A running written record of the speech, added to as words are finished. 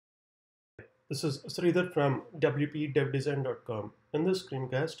This is Sridhar from wpdevdesign.com. In this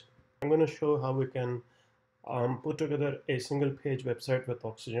screencast, I'm going to show how we can put together a single page website with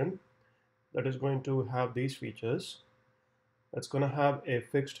Oxygen that is going to have these features. It's going to have a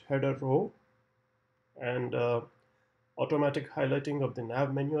fixed header row and automatic highlighting of the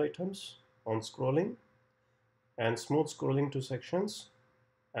nav menu items on scrolling and smooth scrolling to sections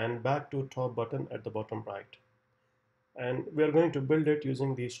and back to top button at the bottom right. And we are going to build it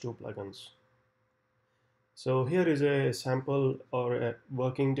using these two plugins. So here is a sample or a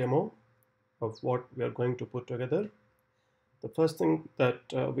working demo of what we are going to put together. The first thing that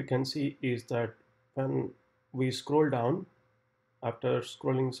we can see is that when we scroll down, after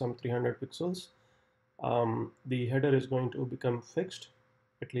scrolling some 300 pixels, the header is going to become fixed,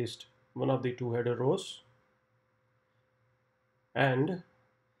 at least one of the two header rows. And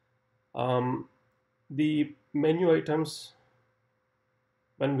the menu items,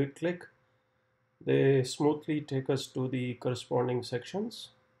 when we click, they smoothly take us to the corresponding sections.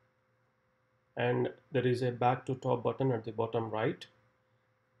 And there is a back to top button at the bottom right,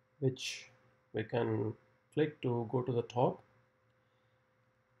 which we can click to go to the top.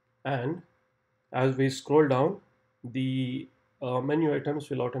 And as we scroll down, the menu items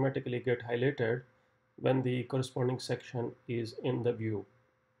will automatically get highlighted when the corresponding section is in the view.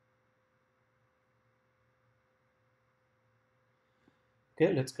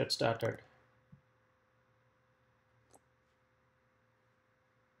 Okay, let's get started.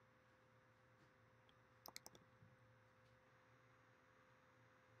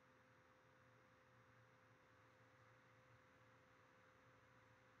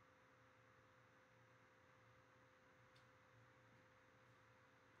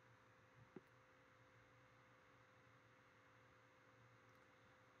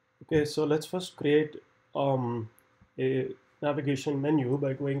 Okay, so let's first create a navigation menu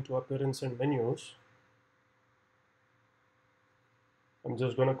by going to Appearance and Menus. I'm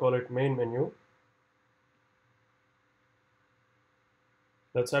just going to call it Main Menu.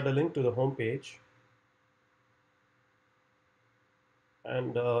 Let's add a link to the home page.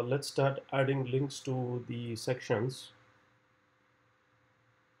 And let's start adding links to the sections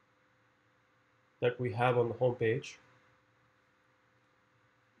that we have on the home page.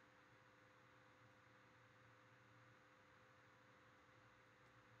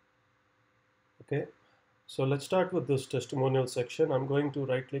 Okay, so let's start with this testimonial section. I'm going to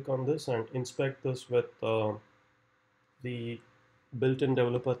right click on this and inspect this with the built-in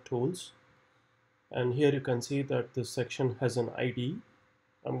developer tools. And here you can see that this section has an ID.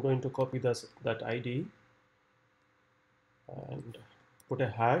 I'm going to copy that ID and put a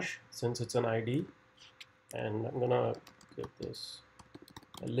hash since it's an ID. And I'm gonna give this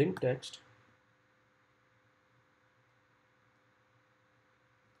a link text.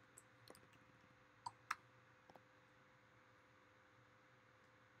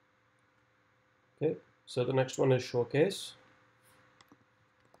 Okay, so the next one is showcase.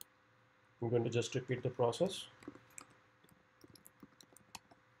 I'm going to just repeat the process.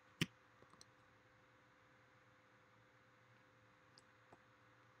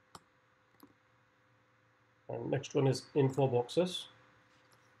 And next one is info boxes.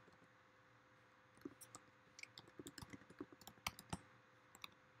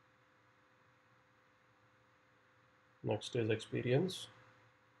 Next is experience.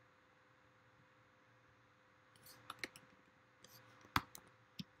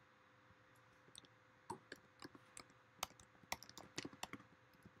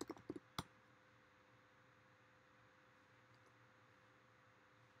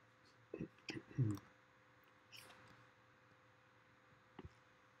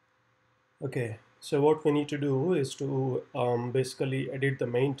 Okay, so what we need to do is to basically edit the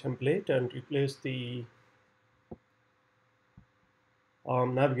main template and replace the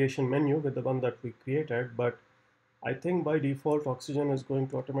navigation menu with the one that we created. But I think by default, Oxygen is going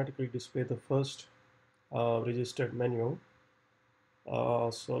to automatically display the first registered menu.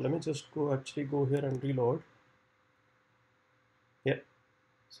 So let me just actually go here and reload. Yeah,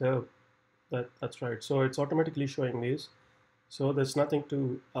 so that's right. So it's automatically showing these. So there's nothing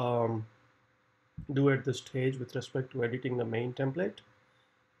to do at this stage with respect to editing the main template.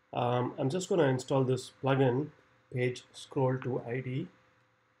 I'm just going to install this plugin, page scroll to ID.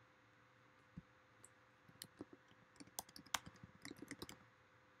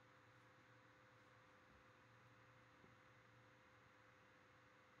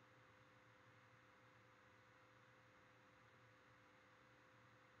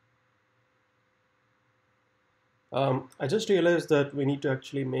 I just realized that we need to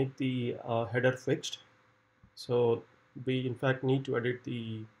actually make the header fixed. So we in fact need to edit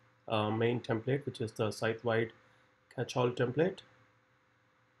the main template, which is the site-wide catch-all template.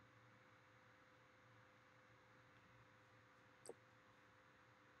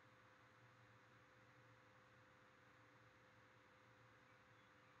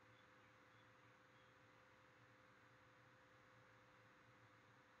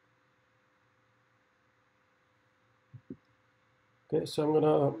 Okay, so I'm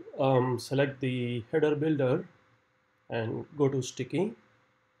gonna select the header builder and go to sticky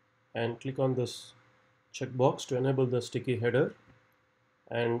and click on this checkbox to enable the sticky header,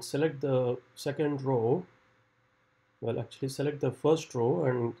 and select the second row. Well, actually select the first row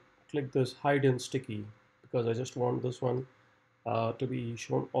and click this hide in sticky, because I just want this one to be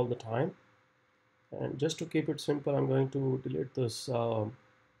shown all the time. And just to keep it simple, I'm going to delete this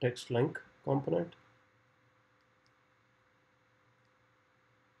text link component.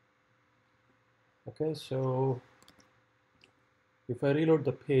 Okay, so if I reload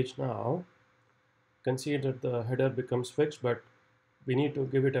the page now, you can see that the header becomes fixed, but we need to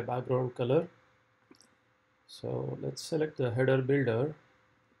give it a background color. So let's select the header builder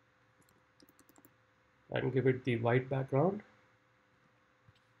and give it the white background.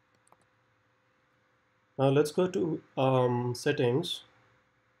 Now let's go to settings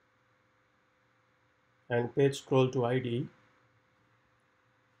and page scroll to ID.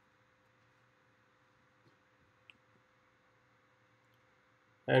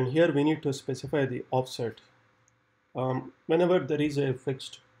 And here we need to specify the offset. Whenever there is a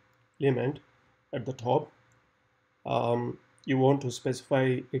fixed element at the top, you want to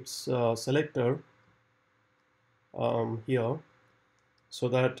specify its selector here, so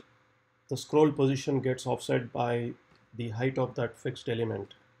that the scroll position gets offset by the height of that fixed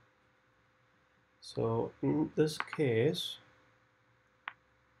element. So in this case,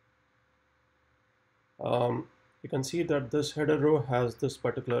 you can see that this header row has this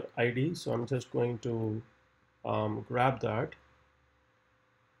particular ID, so I'm just going to grab that,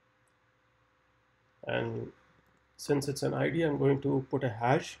 and since it's an ID, I'm going to put a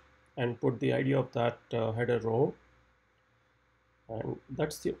hash and put the ID of that header row, and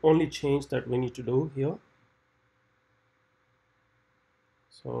that's the only change that we need to do here.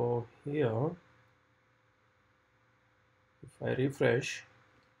 So here, if I refresh,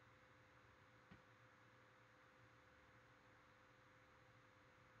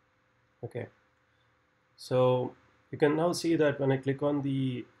 okay, so you can now see that when I click on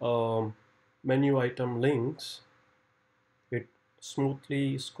the menu item links, it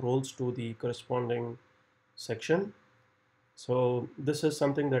smoothly scrolls to the corresponding section. So this is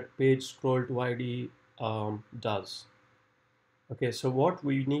something that page scroll to ID does. Okay, so what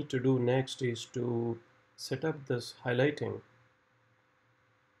we need to do next is to set up this highlighting,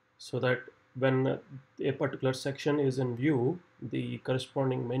 so that when a particular section is in view, the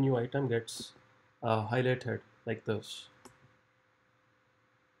corresponding menu item gets highlighted like this.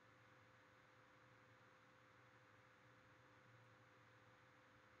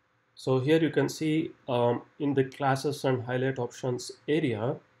 So here you can see in the classes and highlight options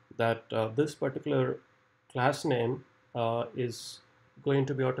area that this particular class name is going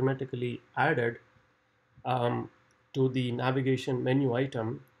to be automatically added um, to the navigation menu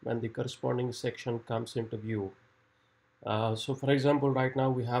item when the corresponding section comes into view. So for example, right now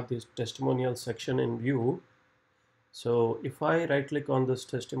we have this testimonial section in view. So if I right click on this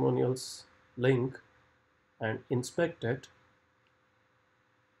testimonials link and inspect it,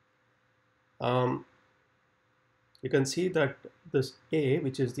 you can see that this A,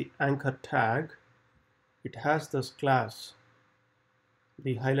 which is the anchor tag, it has this class,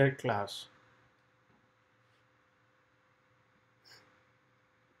 the highlight class.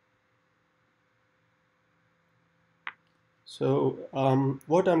 So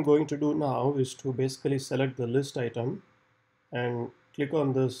what I'm going to do now is to basically select the list item and click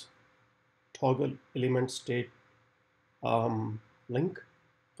on this toggle element state link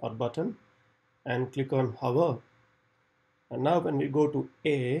or button and click on hover. And now when we go to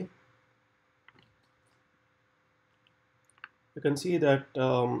A, you can see that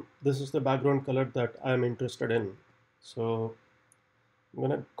this is the background color that I'm interested in. So I'm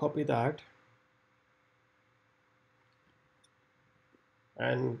going to copy that,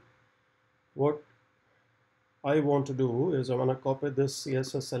 and what I want to do is I want to copy this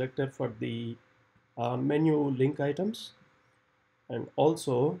CSS selector for the menu link items, and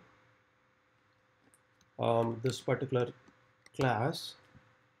also this particular class,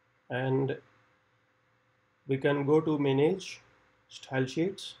 and we can go to manage style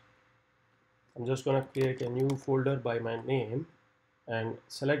sheets. I'm just going to create a new folder by my name and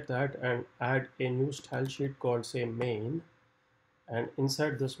select that and add a new style sheet called say main, and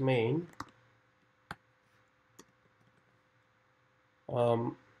inside this main,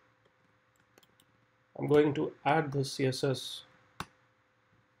 I'm going to add the CSS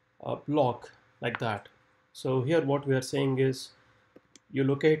block like that. So here what we are saying is you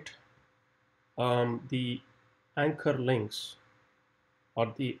locate the anchor links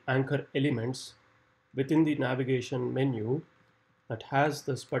or the anchor elements within the navigation menu that has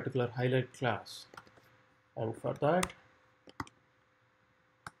this particular highlight class, and for that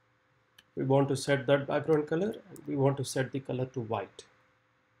we want to set that background color and we want to set the color to white.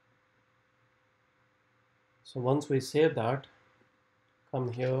 So once we save that,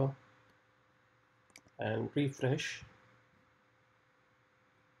 come here and refresh.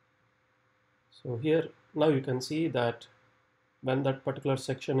 So here now you can see that when that particular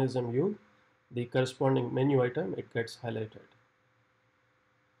section is in view, the corresponding menu item, it gets highlighted.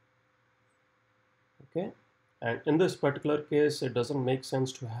 Okay, and in this particular case it doesn't make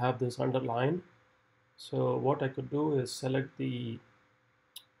sense to have this underline. So what I could do is select the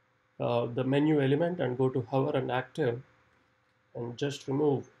menu element and go to hover and active and just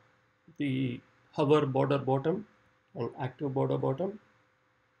remove the hover border bottom and active border bottom.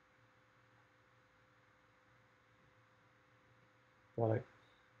 All right,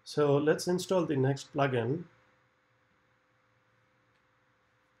 so let's install the next plugin.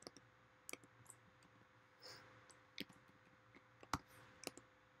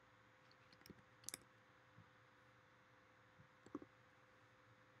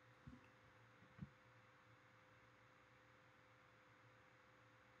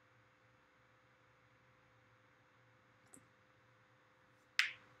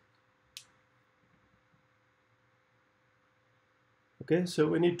 Okay, so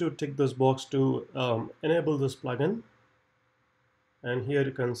we need to tick this box to enable this plugin, and here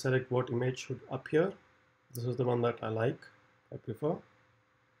you can select what image should appear. This is the one that I prefer,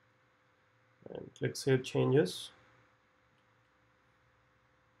 and click Save Changes.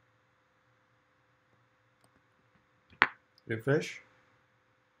 Refresh,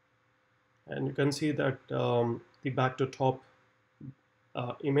 and you can see that the back to top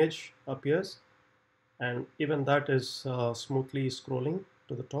image appears, and even that is smoothly scrolling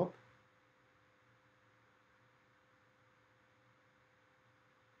to the top.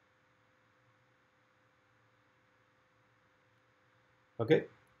 Okay,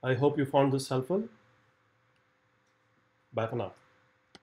 I hope you found this helpful. Bye for now.